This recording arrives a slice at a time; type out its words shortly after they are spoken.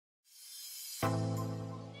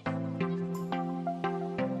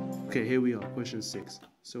Okay, here we are, question 6.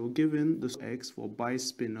 So we're given this x for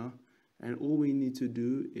bispinner, and all we need to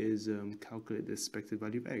do is calculate the expected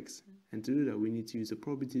value of x. And to do that, we need to use the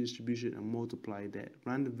probability distribution and multiply that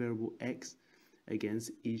random variable x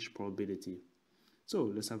against each probability. So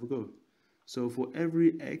let's have a go. So for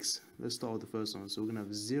every x, let's start with the first one. So we're going to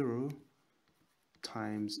have 0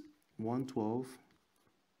 times 112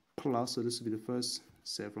 plus, so this will be the first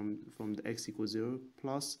set from the x equals 0,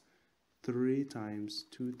 plus 3 times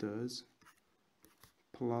 2/3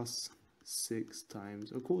 plus 6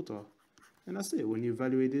 times 1/4. And that's it. When you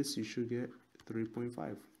evaluate this, you should get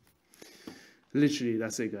 3.5. Literally,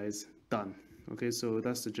 that's it, guys. Done. Okay, so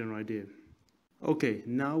that's the general idea. Okay,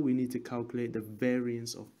 now we need to calculate the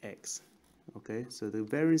variance of x. Okay, so the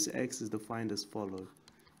variance of x is defined as follows.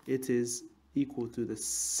 It is equal to the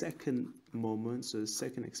second moment, so the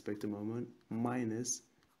second expected moment, minus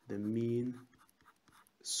the mean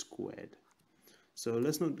squared. So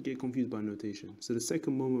let's not get confused by notation. So the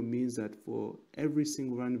second moment means that for every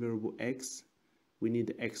single random variable x, we need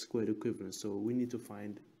the x squared equivalent. So we need to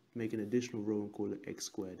make an additional row and call it x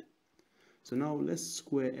squared. So now let's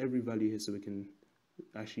square every value here so we can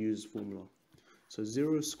actually use this formula. So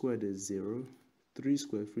 0 squared is 0, 3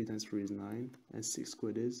 squared, 3 times 3 is 9, and 6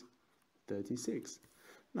 squared is 36.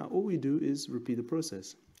 Now all we do is repeat the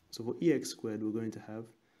process. So for ex squared, we're going to have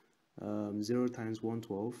 0 times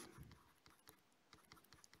 112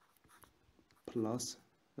 plus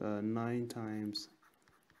 9 times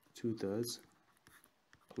 2/3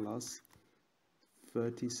 plus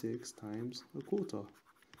 36 times 1/4.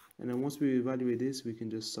 And then once we evaluate this, we can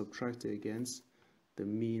just subtract it against the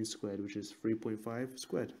mean squared, which is 3.5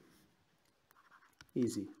 squared.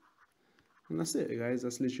 Easy. And that's it, guys.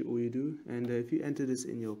 That's literally all you do. And if you enter this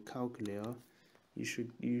in your calculator, you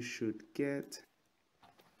should get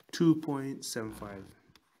 2.75.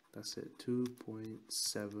 That's it,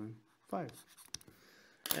 2.75.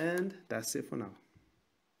 And that's it for now.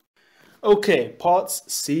 Okay, parts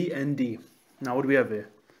C and D. Now what do we have here?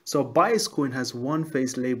 So a bias coin has one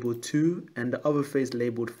face labeled 2 and the other face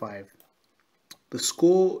labeled 5. The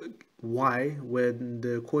score Y when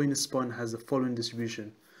the coin is spun has the following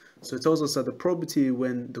distribution. So it tells us that the probability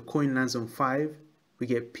when the coin lands on 5, we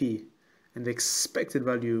get P, and the expected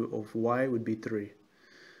value of Y would be 3.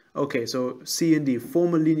 Okay, so C and D,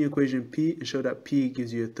 form a linear equation P and show that P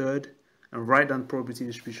gives you a third, and write down probability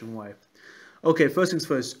distribution Y. Okay, first things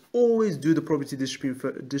first, always do the probability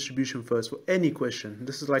distribution first for any question.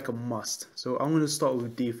 This is like a must. So I'm going to start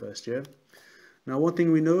with D first, yeah? Now one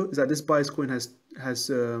thing we know is that this bias coin has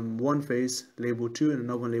one face labeled 2 and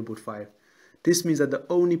another one labeled 5. This means that the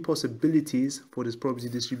only possibilities for this probability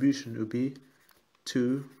distribution would be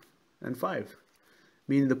 2 and 5.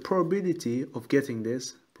 Meaning the probability of getting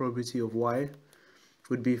this, probability of Y,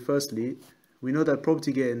 would be, firstly, we know that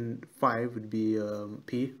probability getting 5 would be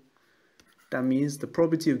P. That means the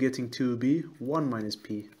probability of getting 2 would be 1 minus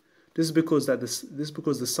P. This is because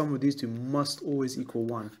the sum of these two must always equal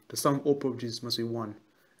 1. The sum of all probabilities must be 1.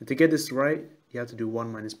 And to get this right, you have to do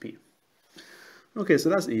 1 minus P. Okay, so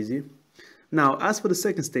that's easy. Now, as for the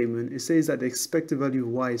second statement, it says that the expected value of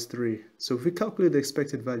Y is 3. So if we calculate the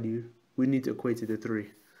expected value, we need to equate it to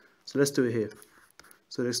 3. So let's do it here.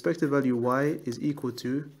 So the expected value Y is equal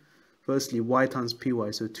to, firstly, Y times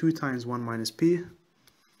PY. So 2 times 1 minus P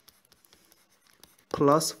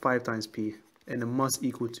plus 5 times P. And it must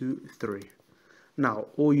equal to 3. Now,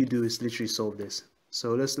 all you do is literally solve this.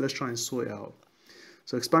 So let's try and sort it out.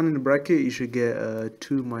 So expanding the bracket, you should get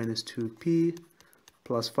 2 minus 2P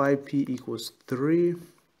plus 5P equals 3.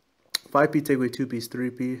 5P take away 2P is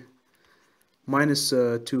 3P. Minus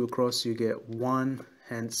 2 across, you get 1.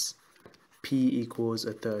 Hence, P equals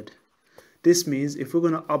a third. This means if we're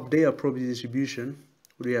going to update our probability distribution,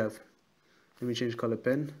 what do we have? Let me change color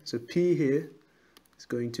pen. So P here is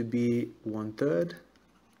going to be 1/3,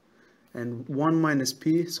 and 1 minus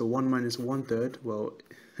P, so 1 minus 1/3, well,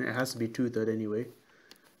 it has to be 2/3 anyway.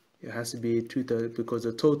 It has to be 2/3 because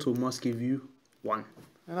the total must give you 1.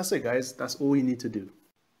 And that's it, guys. That's all you need to do.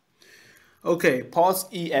 Okay, parts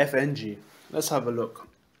E, F, and G. Let's have a look.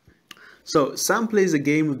 So Sam plays a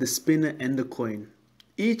game with the spinner and the coin.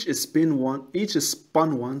 Each is spun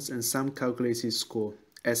once, and Sam calculates his score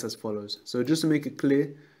S as follows. So just to make it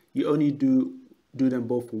clear, you only do them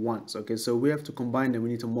both once. Okay, so we have to combine them. We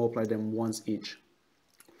need to multiply them once each.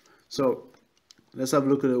 So let's have a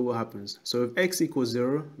look at what happens. So if x equals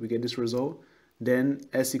 0, we get this result. Then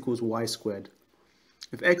s equals y squared.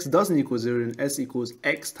 If x doesn't equal 0, then s equals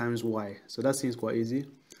x times y. So that seems quite easy.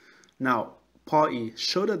 Now, part E,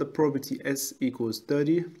 show that the probability s equals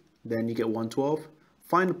 30. Then you get 112.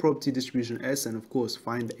 Find the probability distribution s, and of course,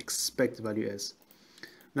 find the expected value s.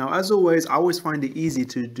 Now, as always, I always find it easy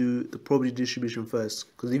to do the probability distribution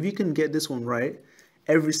first, because if you can get this one right,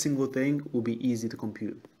 every single thing will be easy to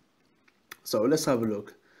compute. So let's have a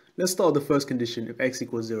look. Let's start with the first condition, if x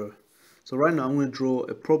equals 0. So right now I'm going to draw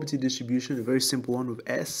a probability distribution, a very simple one with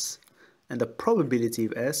S, and the probability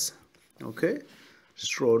of S. Okay,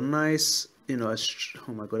 just draw a nice,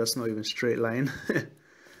 oh my god, that's not even a straight line.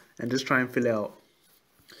 And just try and fill it out.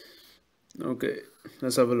 Okay,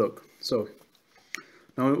 let's have a look. So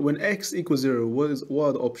now when x equals 0, what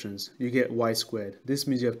are the options? You get y squared. This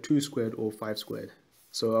means you have 2 squared or 5 squared.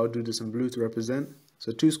 So I'll do this in blue to represent.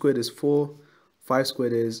 So 2 squared is 4, 5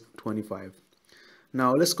 squared is 25.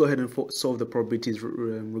 Now let's go ahead and solve the probabilities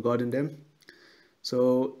regarding them.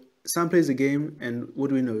 So Sam plays a game, and what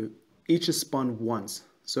do we know? Each is spun once.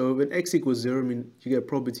 So when x equals 0, I mean you get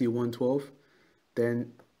probability 1/12,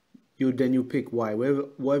 then you pick y,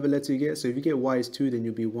 whatever letter you get. So if you get y is 2, then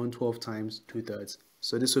you'll be 1/12 times 2/3.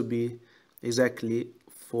 So this would be exactly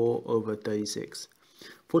 4/36.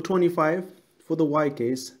 For 25, for the y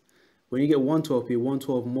case, when you get 1/12, you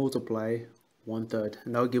 1/12 multiply 1/3,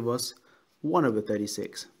 and that'll give us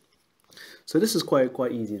 1/36. So this is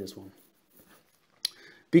quite easy, this one.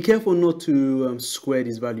 Be careful not to square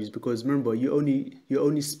these values, because remember, you're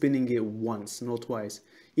only spinning it once, not twice.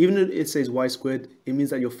 Even if it says y squared, it means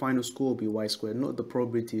that your final score will be y squared, not the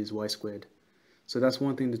probability is y squared. So that's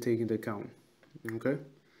one thing to take into account. Okay.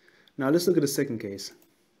 Now let's look at the second case.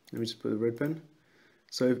 Let me just put the red pen.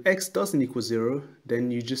 So if x doesn't equal 0, then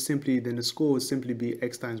the score will simply be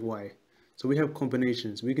x times y. So we have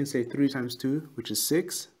combinations. We can say 3 times 2, which is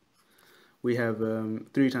 6. We have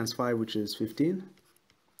 3 times 5, which is 15.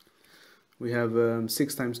 We have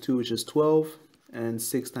 6 times 2, which is 12. And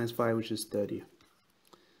 6 times 5, which is 30.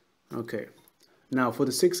 Okay. Now for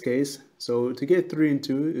the sixth case, so to get 3 and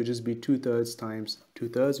 2, it would just be 2/3 times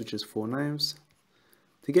 2/3, which is 4/9.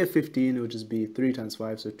 To get 15, it would just be 3 times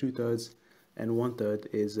 5, so 2/3, and 1/3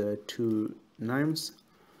 is 2/9.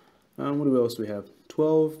 What else do we have?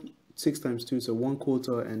 12, 6 times 2, so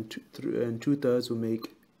 1/4, and 2/3 will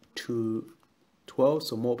make 2/12,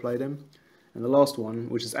 so multiply them. And the last one,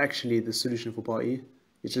 which is actually the solution for part E,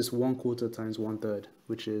 is just 1/4 times 1/3,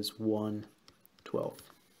 which is 1/12.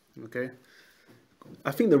 Okay.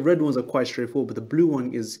 I think the red ones are quite straightforward, but the blue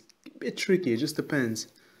one is a bit tricky. It just depends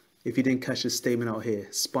if you didn't catch this statement out here.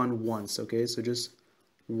 Spun once, okay? So just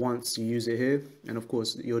once you use it here. And of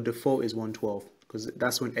course, your default is 1/12, because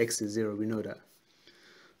that's when x is 0. We know that.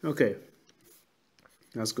 Okay.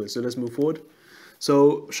 That's good. So let's move forward.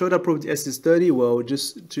 So show that probability s is 30. Well,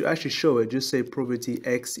 just to actually show it, just say probability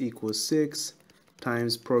x equals 6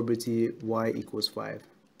 times probability y equals 5.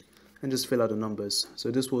 And just fill out the numbers. So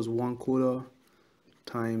this was 1/4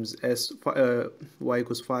 times y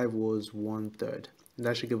equals 5 was 1/3. And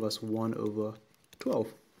that should give us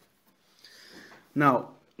 1/12.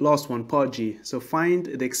 Now, last one, part G. So find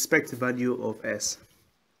the expected value of s.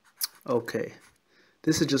 Okay.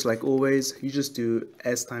 This is just like always. You just do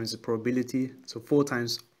s times the probability. So 4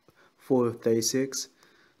 times 4 is 36.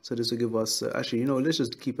 So this will give us, actually, let's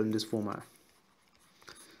just keep it in this format.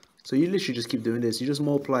 So you literally just keep doing this. You just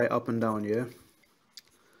multiply up and down, yeah?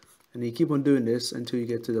 And you keep on doing this until you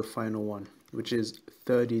get to the final one, which is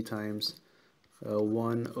 30 times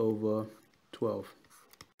 1/12.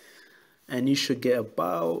 And you should get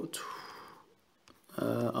about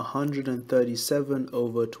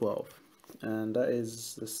 137/12. And that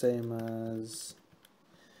is the same as,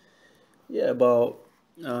 yeah, about,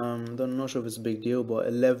 I'm not sure if it's a big deal, but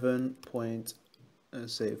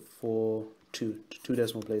 11.42, 2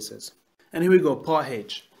 decimal places. And here we go, part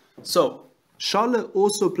H. So Charlotte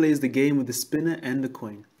also plays the game with the spinner and the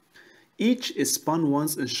coin. Each is spun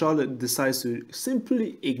once, and Charlotte decides to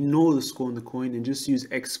simply ignore the score on the coin and just use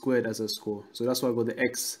x squared as a score. So that's why I got the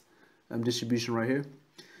x distribution right here.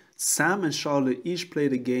 Sam and Charlotte each play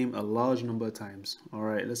the game a large number of times. All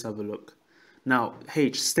right, let's have a look. Now,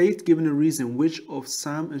 H, state given a reason which of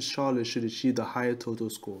Sam and Charlotte should achieve the higher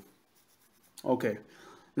total score. Okay.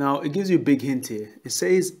 Now, it gives you a big hint here. It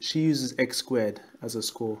says she uses x squared as a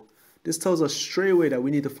score. This tells us straight away that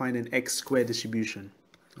we need to find an x squared distribution.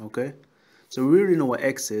 Okay? So we already know what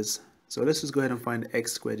x is. So let's just go ahead and find the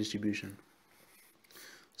x squared distribution.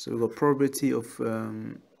 So we've got probability of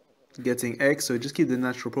getting x. So just keep the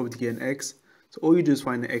natural probability getting x. So all you do is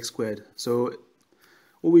find the x squared. So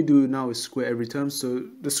what we do now is square every term. So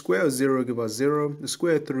the square of 0 give us 0. The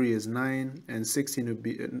square of 3 is 9. And 16 would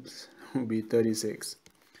be 36.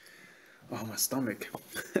 Oh, my stomach.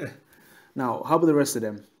 Now, how about the rest of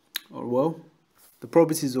them? Well, the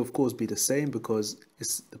probabilities will of course be the same because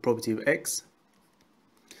it's the probability of x.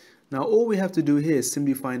 Now all we have to do here is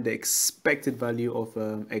simply find the expected value of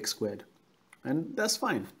x squared, and that's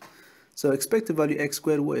fine. So expected value x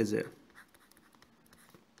squared, what is it?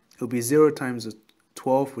 It'll be 0 times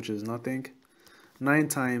 12, which is nothing, 9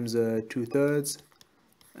 times 2/3,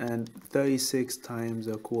 and 36 times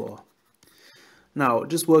a quarter. Now,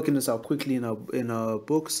 just working this out quickly in our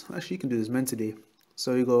books. Actually, you can do this mentally.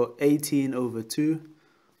 So you go 18 over 2,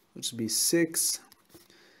 which would be 6.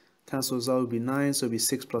 Cancels out, would be 9, so it'll be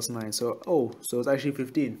 6 plus 9. So it's actually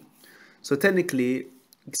 15. So technically,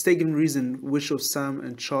 state given reason, which of Sam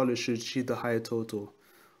and Charlotte should achieve the higher total?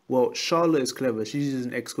 Well, Charlotte is clever. She's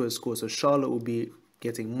using x squared score, so Charlotte will be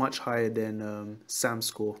getting much higher than Sam's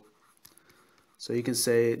score. So you can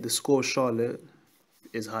say the score of Charlotte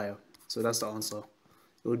is higher. So that's the answer.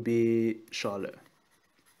 It would be Charlotte.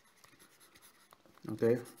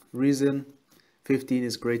 Okay, reason 15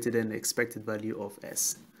 is greater than the expected value of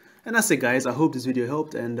S. And that's it, guys. I hope this video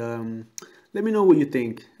helped, and let me know what you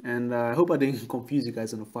think. And I hope I didn't confuse you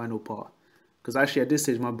guys on the final part, because actually at this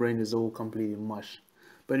stage my brain is all completely mush.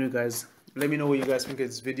 But anyway, guys, let me know what you guys think of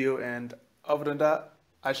this video, and other than that,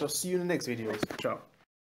 I shall see you in the next video. Ciao.